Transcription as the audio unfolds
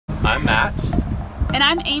I'm Matt. And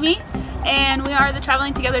I'm Amy, and we are the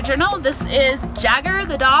Traveling Together Journal. This is Jagger,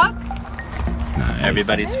 the dog. Nice.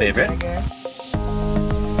 Everybody's favorite. Jagger.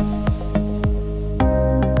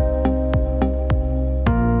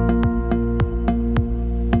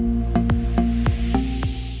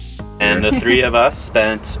 And the three of us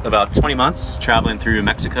spent about 20 months traveling through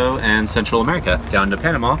Mexico and Central America, down to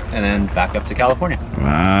Panama, and then back up to California.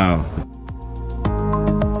 Wow.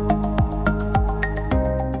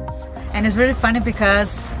 And it's really funny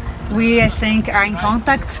because we, I think, are in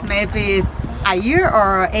contact maybe a year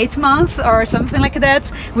or 8 months or something like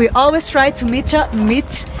that. We always try to meet,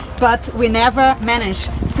 but we never manage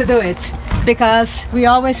to do it because we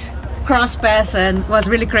always cross paths, and it was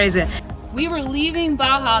really crazy. We were leaving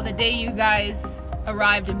Baja the day you guys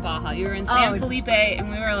arrived in Baja. You were in San Felipe,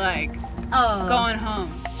 and we were like, going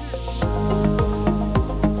home.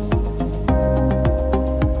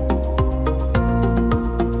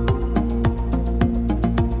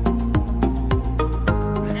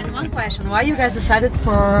 And one question, why you guys decided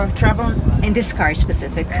for travel in this car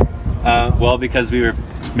specific? Well, because we were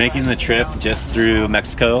making the trip just through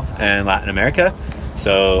Mexico and Latin America.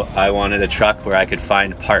 So I wanted a truck where I could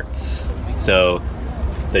find parts. So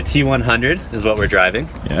the T100 is what we're driving.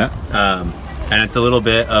 Yeah. And it's a little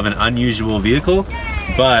bit of an unusual vehicle,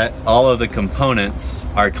 but all of the components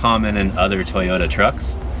are common in other Toyota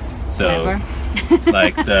trucks. So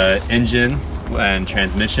like the engine and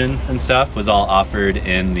transmission and stuff was all offered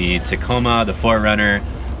in the Tacoma, the 4Runner,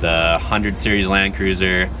 the 100 series Land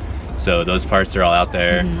Cruiser. So those parts are all out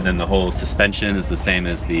there. And then the whole suspension is the same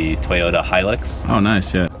as the Toyota Hilux. Oh,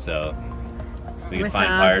 nice, yeah. So we can With find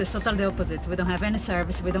us, parts. it's totally the opposite. We don't have any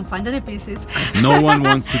service, we don't find any pieces. No one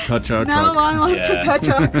wants to touch our No truck. one wants to touch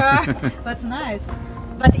our car. That's nice.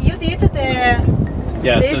 But you did the...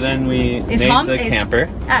 Yeah, so then we made the camper.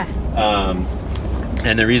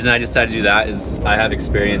 And the reason I decided to do that is I have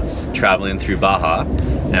experience traveling through Baja,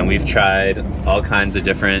 and we've tried all kinds of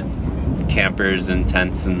different campers and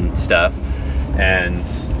tents and stuff. And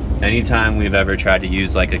anytime we've ever tried to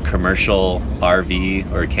use like a commercial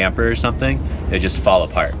RV or camper or something, they just fall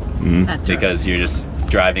apart because you're just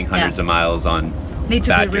driving hundreds of miles on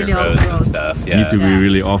bad dirt roads and stuff. Need to be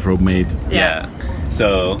really off-road made. Yeah.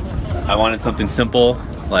 So I wanted something simple,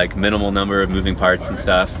 like minimal number of moving parts and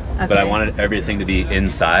stuff, but I wanted everything to be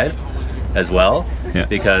inside as well,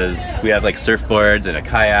 because we have like surfboards and a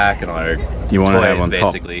kayak and all our toys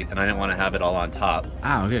basically, and I didn't want to have it all on top.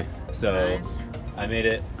 Ah, okay. So I made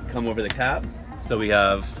it come over the cab, so we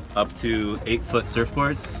have up to 8-foot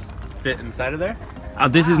surfboards fit inside of there.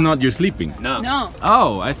 This is not your sleeping? No. No.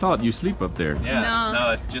 Oh, I thought you sleep up there. Yeah.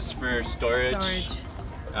 No, it's just for storage.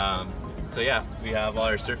 So yeah, we have all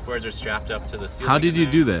our surfboards are strapped up to the ceiling. How did you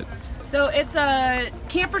do that? So it's a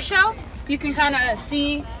camper shell. You can kind of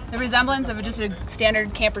see the resemblance of just a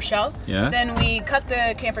standard camper shell. Yeah. Then we cut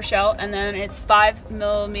the camper shell, and then it's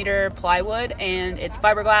 5mm plywood, and it's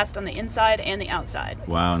fiberglass on the inside and the outside.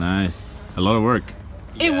 Wow, nice. A lot of work.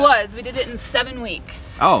 It was. We did it in 7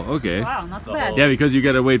 weeks. Oh, okay. Wow, not bad. Yeah, because you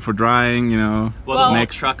gotta wait for drying, you know. Well, the whole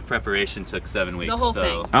truck preparation took 7 weeks. The whole so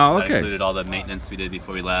thing. Oh, that okay. included all the maintenance we did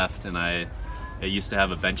before we left, and I used to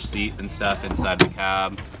have a bench seat and stuff inside the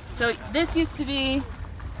cab. So this used to be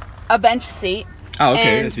a bench seat. Oh,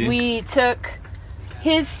 okay. And I see. we took,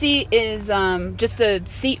 his seat is just a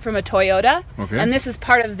seat from a Toyota, and this is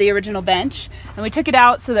part of the original bench. And we took it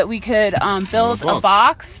out so that we could build a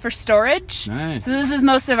box for storage. Nice. So this is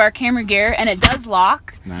most of our camera gear, and it does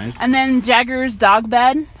lock. Nice. And then Jagger's dog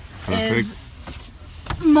bed is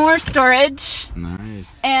more storage.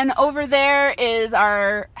 Nice. And over there is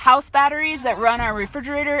our house batteries that run our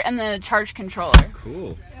refrigerator and the charge controller.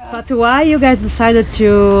 Cool. But why you guys decided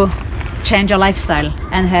to change your lifestyle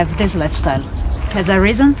and have this lifestyle? Has a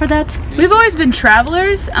reason for that? We've always been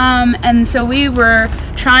travelers, and so we were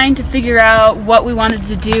trying to figure out what we wanted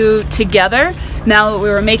to do together now that we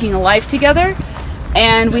were making a life together.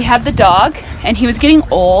 And we had the dog, and he was getting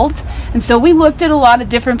old, and so we looked at a lot of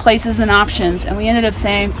different places and options, and we ended up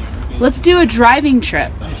saying, let's do a driving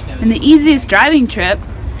trip. And the easiest driving trip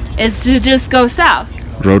is to just go south.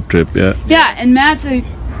 Road trip, yeah. Yeah, and Matt's a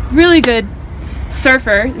really good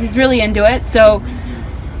surfer. He's really into it, so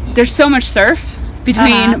there's so much surf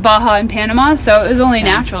between Baja and Panama, so it was only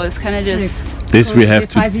natural. It's kind of just... This we have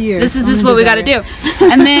to... 5 years. This is just what we got to do.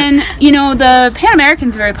 And then, you know, the Pan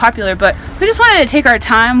American's very popular, but we just wanted to take our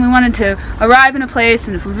time. We wanted to arrive in a place,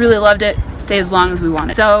 and if we really loved it, stay as long as we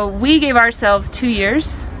wanted. So we gave ourselves 2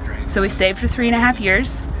 years. So we saved for 3.5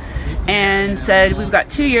 years and said, we've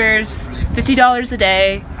got 2 years, $50 a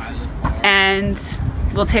day, and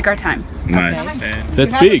we'll take our time. Nice. And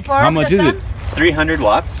That's You have big. it for How much the is it? sun? it's 300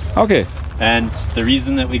 watts. Okay. And the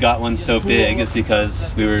reason that we got one so big is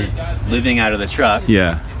because we were living out of the truck.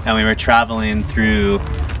 Yeah. And we were traveling through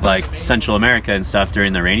like Central America and stuff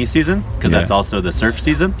during the rainy season, because that's also the surf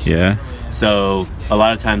season. Yeah. So a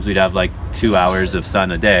lot of times we'd have like 2 hours of sun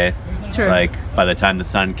a day. True. Like by the time the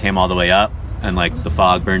sun came all the way up and like the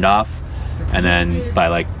fog burned off, and then by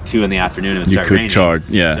like 2 in the afternoon it would start raining. charge,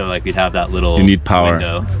 yeah. So like we'd have that little You need power.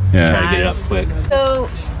 window Yeah. to try to get it up Nice. quick. So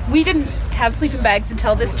we didn't have sleeping bags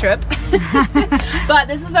until this trip, but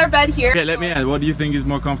this is our bed here. Okay, let me ask, what do you think is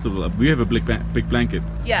more comfortable? We have a big blanket.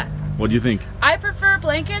 Yeah. What do you think? I prefer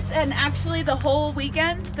blankets, and actually the whole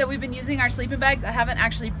weekend that we've been using our sleeping bags, I haven't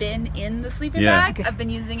actually been in the sleeping Yeah. bag. I've been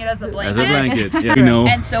using it as a blanket. As a blanket. Yeah. You know.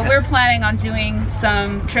 And so we're planning on doing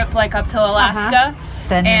some trip like up to Alaska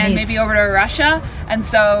Then and neat. maybe over to Russia. And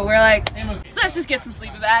so we're like, let's just get some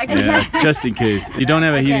sleeping bags. Yeah, just in case. You don't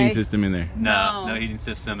have a heating Okay. system in there. No, No. no heating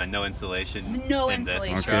system and no insulation. No in this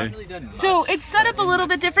insulation. truck. Okay. So it's set up a little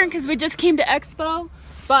bit different because we just came to Expo,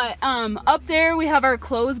 but up there we have our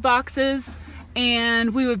clothes boxes,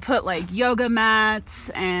 and we would put like yoga mats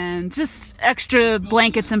and just extra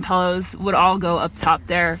blankets and pillows would all go up top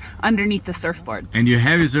there underneath the surfboards. And you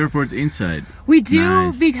have your surfboards inside. We do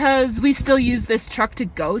Nice. because we still use this truck to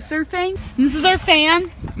go surfing. And this is our fan.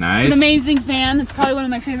 Nice. It's an amazing fan. It's probably one of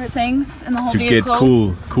my favorite things in the whole To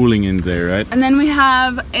vehicle. get cooling in there, right? And then we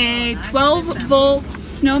have a 12-volt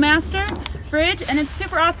Snowmaster fridge, and it's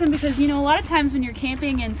super awesome because, you know, a lot of times when you're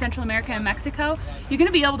camping in Central America and Mexico, you're going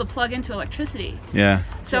to be able to plug into electricity. Yeah.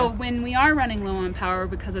 So when we are running low on power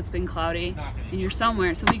because it's been cloudy and you're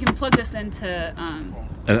somewhere, so we can plug this into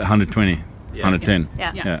 120, Yeah. 110.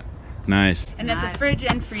 yeah. Yeah. Nice. And that's a Nice. fridge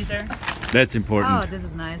and freezer. That's Oh, important. this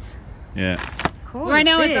is nice. Yeah. Cool. Right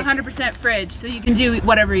now it's big. 100% fridge, so you can do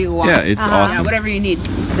whatever you want. Yeah, it's Yeah, awesome. whatever you need.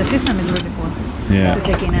 The system is really cool. Yeah. To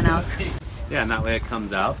take in and out. Yeah, and that way it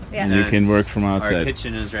comes out. Yeah. And you can work from Our outside.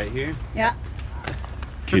 kitchen is right here. Yeah.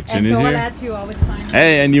 Kitchen And is here. toilets you always find.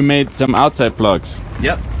 Hey, and you made some outside plugs.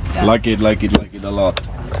 Yep. Yeah. Like it a lot.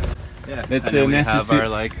 Yeah. That's and the then we have necessary- our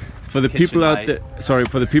like For the kitchen people out light. there, sorry,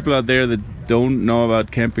 for the people out there that don't know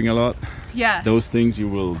about camping a lot, Yeah. those things you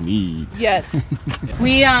will need. Yes.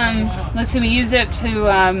 We let's see, we use it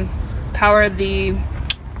to power the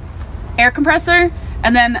air compressor,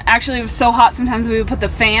 and then actually it was so hot sometimes we would put the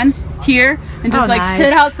fan here and just Oh, like nice.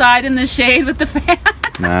 sit outside in the shade with the fan.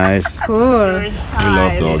 Nice. Cool. We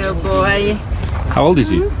love dogs. Little boy. How old is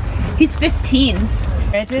he? He's 15.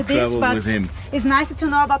 It is, Travel but with him. it's nice to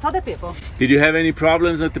know about other people. Did you have any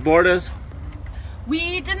problems at the borders?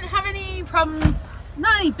 We didn't have any problems,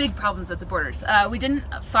 not any big problems at the borders. We didn't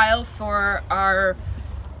file for our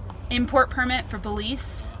import permit for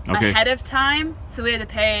Belize ahead of time, so we had to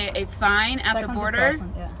pay a fine at the border.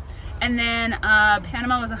 Yeah. And then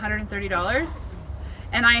Panama was $130.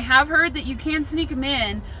 And I have heard that you can sneak them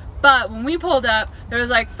in, but when we pulled up, there was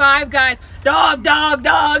like 5 guys, dog, dog,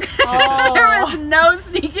 dog. Oh. There was no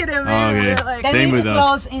sneaking them in. Okay. We were like, Then Same we need with to us.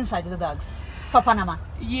 close inside the dogs for Panama.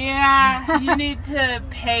 yeah, you need to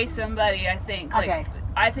pay somebody, I think. Like, Okay.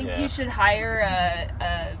 I think Yeah. you should hire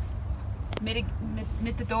a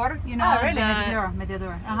mitador, you know. Oh, really? the-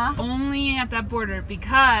 Mediador. Uh-huh. only at that border,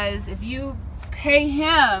 because if you pay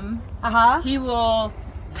him, Uh-huh. he will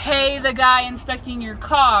pay the guy inspecting your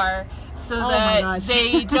car so Oh my that gosh.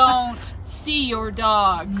 they don't see your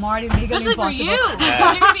dogs. More illegally Especially for you. impossible. It's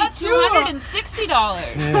going to be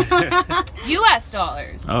 $260 US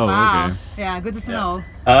dollars. Oh, Wow. okay. Yeah, good to know.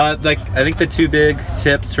 Like I think the 2 big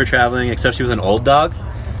tips for traveling, especially with an old dog,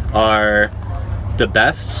 are the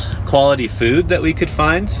best quality food that we could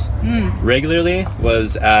find regularly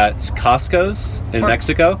was at Costco's in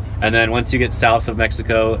Mexico, and then once you get south of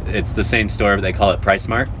Mexico, it's the same store, but they call it Price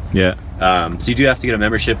Mart. Yeah. So you do have to get a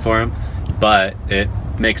membership for them, but it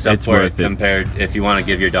makes up It's for it worth it. compared if you want to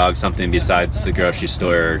give your dog something besides the grocery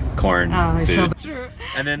store corn Oh, it's so food.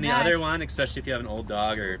 And then the other one, especially if you have an old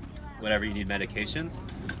dog or whatever you need medications,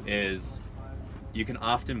 is you can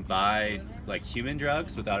often buy like human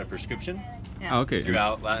drugs without a prescription Oh, okay.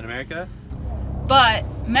 throughout Latin America. But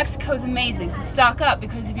Mexico's amazing, so stock up,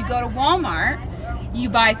 because if you go to Walmart, you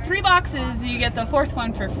buy 3 boxes, you get the 4th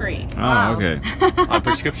one for free. Oh, Wow. okay. On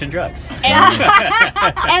prescription drugs.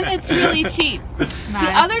 And it's really cheap. nice.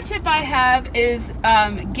 The other tip I have is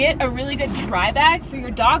get a really good dry bag for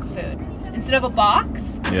your dog food instead of a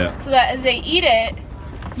box, Yeah. so that as they eat it,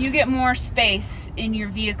 you get more space in your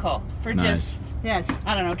vehicle for Nice. just, Yes.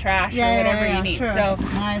 I don't know, trash Yeah, or yeah, whatever yeah, you need. sure. So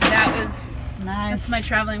Nice. that was Nice. that's my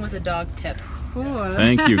traveling with a dog tip. Cool.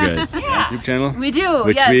 Thank you guys. Yeah. YouTube channel. We do.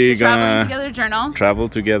 Which yes, we the Traveling gonna Together Journal. Travel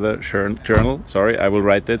Together Journal. Sorry, I will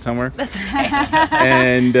write that somewhere. That's okay.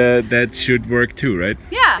 And that should work too, right?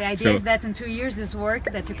 Yeah. The idea is that in 2 years this work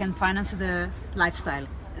that you can finance the lifestyle.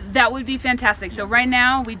 That would be fantastic. So right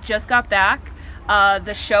now we just got back.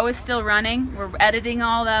 The show is still running. We're editing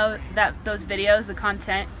all those videos, the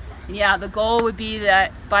content. And yeah, the goal would be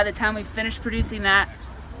that by the time we finish producing that,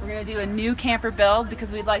 we're going to do a new camper build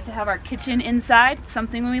because we'd like to have our kitchen inside. It's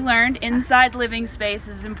something we learned. Inside living space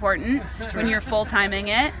is important when you're full-timing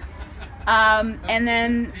it. And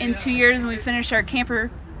then in 2 years when we finish our camper,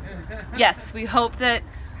 yes, we hope that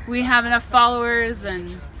we have enough followers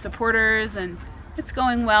and supporters, and it's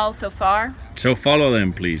going well so far. So follow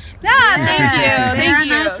them, please. Ah, thank you. They're Thank you.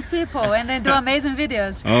 nice people and they do amazing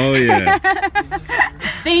videos. Oh yeah.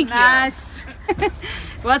 Thank you. Nice. It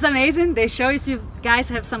was amazing. They show, if you guys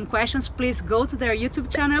have some questions, please go to their YouTube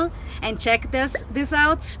channel and check this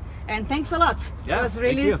out. And thanks a lot. Yeah, it was thank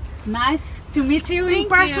really you. nice to meet you in Thank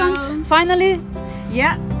person. you. Finally.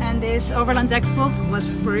 Yeah, and this Overland Expo was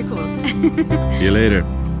pretty cool. See you later.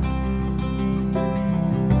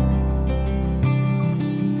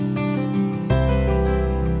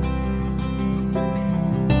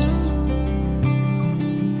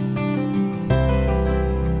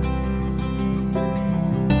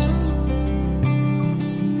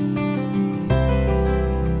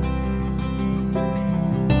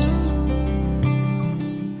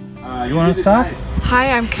 You want to start?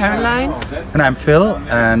 Hi, I'm Caroline. And I'm Phil,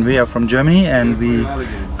 and we are from Germany, and we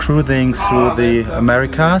cruising through the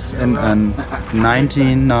Americas in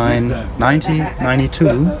 1992.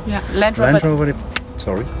 Yeah, Land Rover Land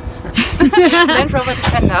Rover Defender.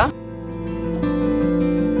 Defender.